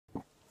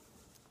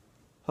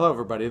Hello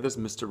everybody, this is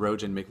Mr.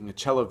 Rojan making a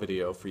cello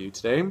video for you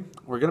today.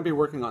 We're going to be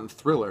working on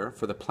Thriller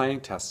for the playing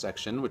test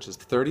section, which is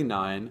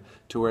 39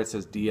 to where it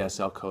says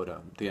DSL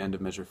coda, the end of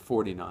measure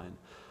 49.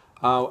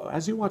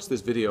 As you watch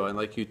this video, I'd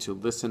like you to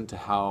listen to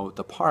how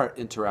the part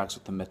interacts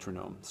with the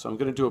metronome. So I'm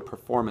going to do a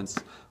performance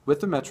with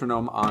the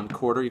metronome on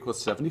quarter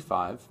equals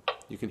 75.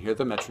 You can hear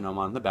the metronome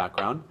on the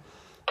background.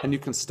 And you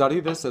can study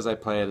this as I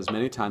play it as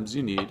many times as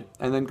you need,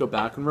 and then go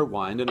back and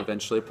rewind and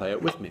eventually play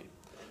it with me.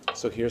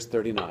 So here's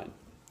 39.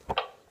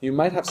 You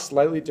might have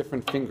slightly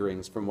different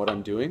fingerings from what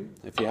I'm doing.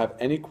 If you have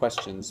any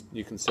questions,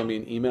 you can send me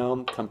an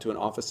email, come to an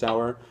office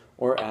hour,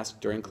 or ask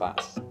during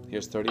class.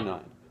 Here's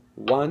 39.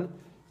 1,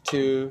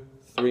 2,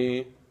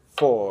 3,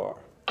 4.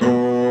 2,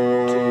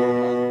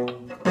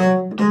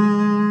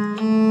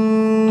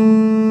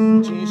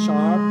 G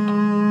sharp.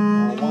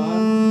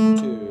 1,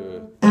 2.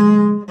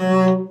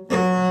 1,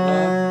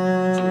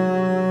 2,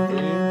 3,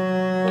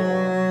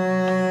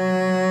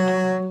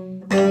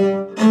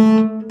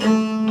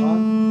 4.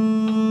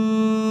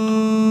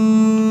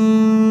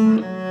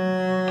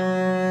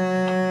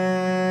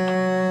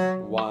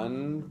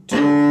 1, 2.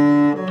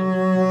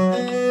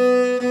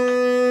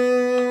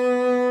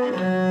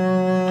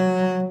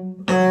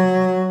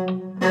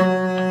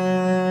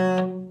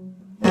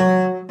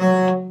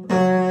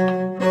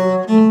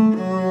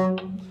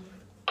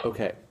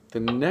 Okay, the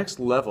next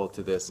level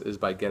to this is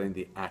by getting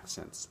the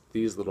accents,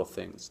 these little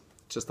things.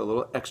 Just a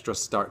little extra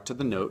start to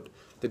the note.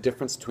 The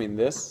difference between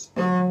this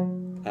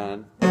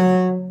and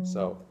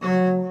so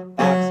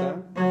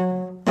accent,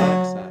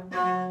 accent,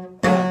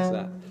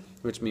 accent,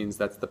 which means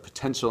that's the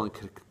potential and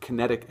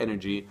kinetic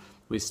energy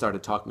we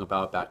started talking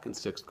about back in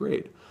 6th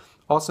grade.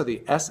 Also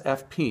the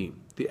SFP.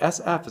 The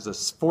SF is a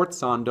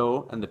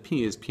sforzando and the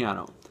P is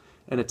piano.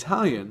 In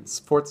Italian,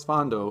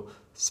 sforzando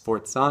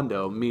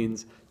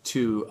means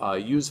to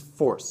use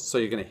force. So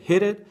you're going to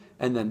hit it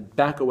and then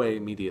back away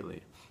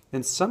immediately.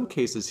 In some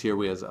cases here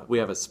we have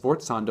a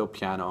sforzando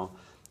piano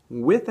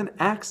with an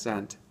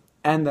accent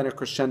and then a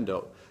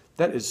crescendo.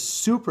 That is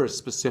super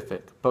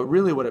specific, but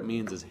really what it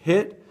means is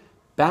hit,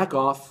 back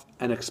off,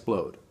 and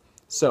explode.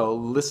 So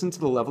listen to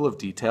the level of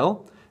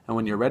detail, and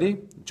when you're ready,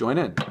 join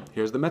in.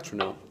 Here's the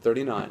metronome,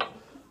 39.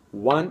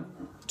 1,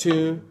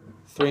 2,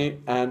 3,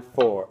 and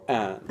 4,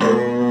 and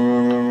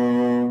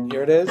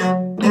here it is.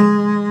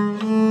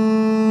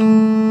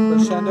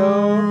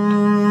 Crescendo.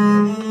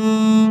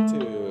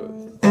 2,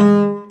 1,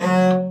 2,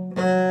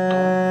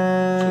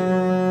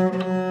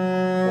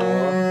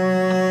 4.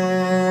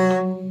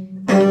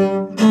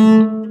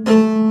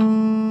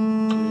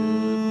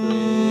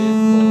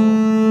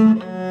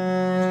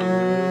 2,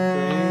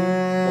 3,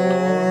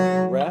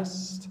 4.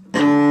 Rest.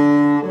 1,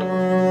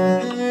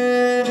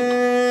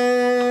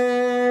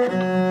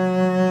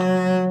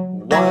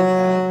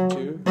 2.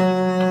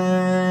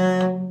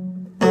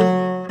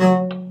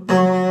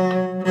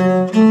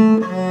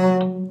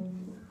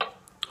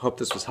 Hope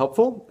this was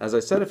helpful. As I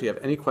said, if you have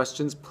any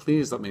questions,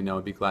 please let me know.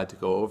 I'd be glad to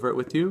go over it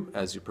with you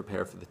as you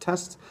prepare for the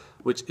test,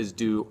 which is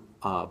due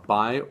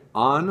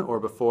on or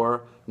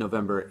before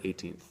November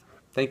 18th.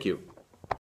 Thank you.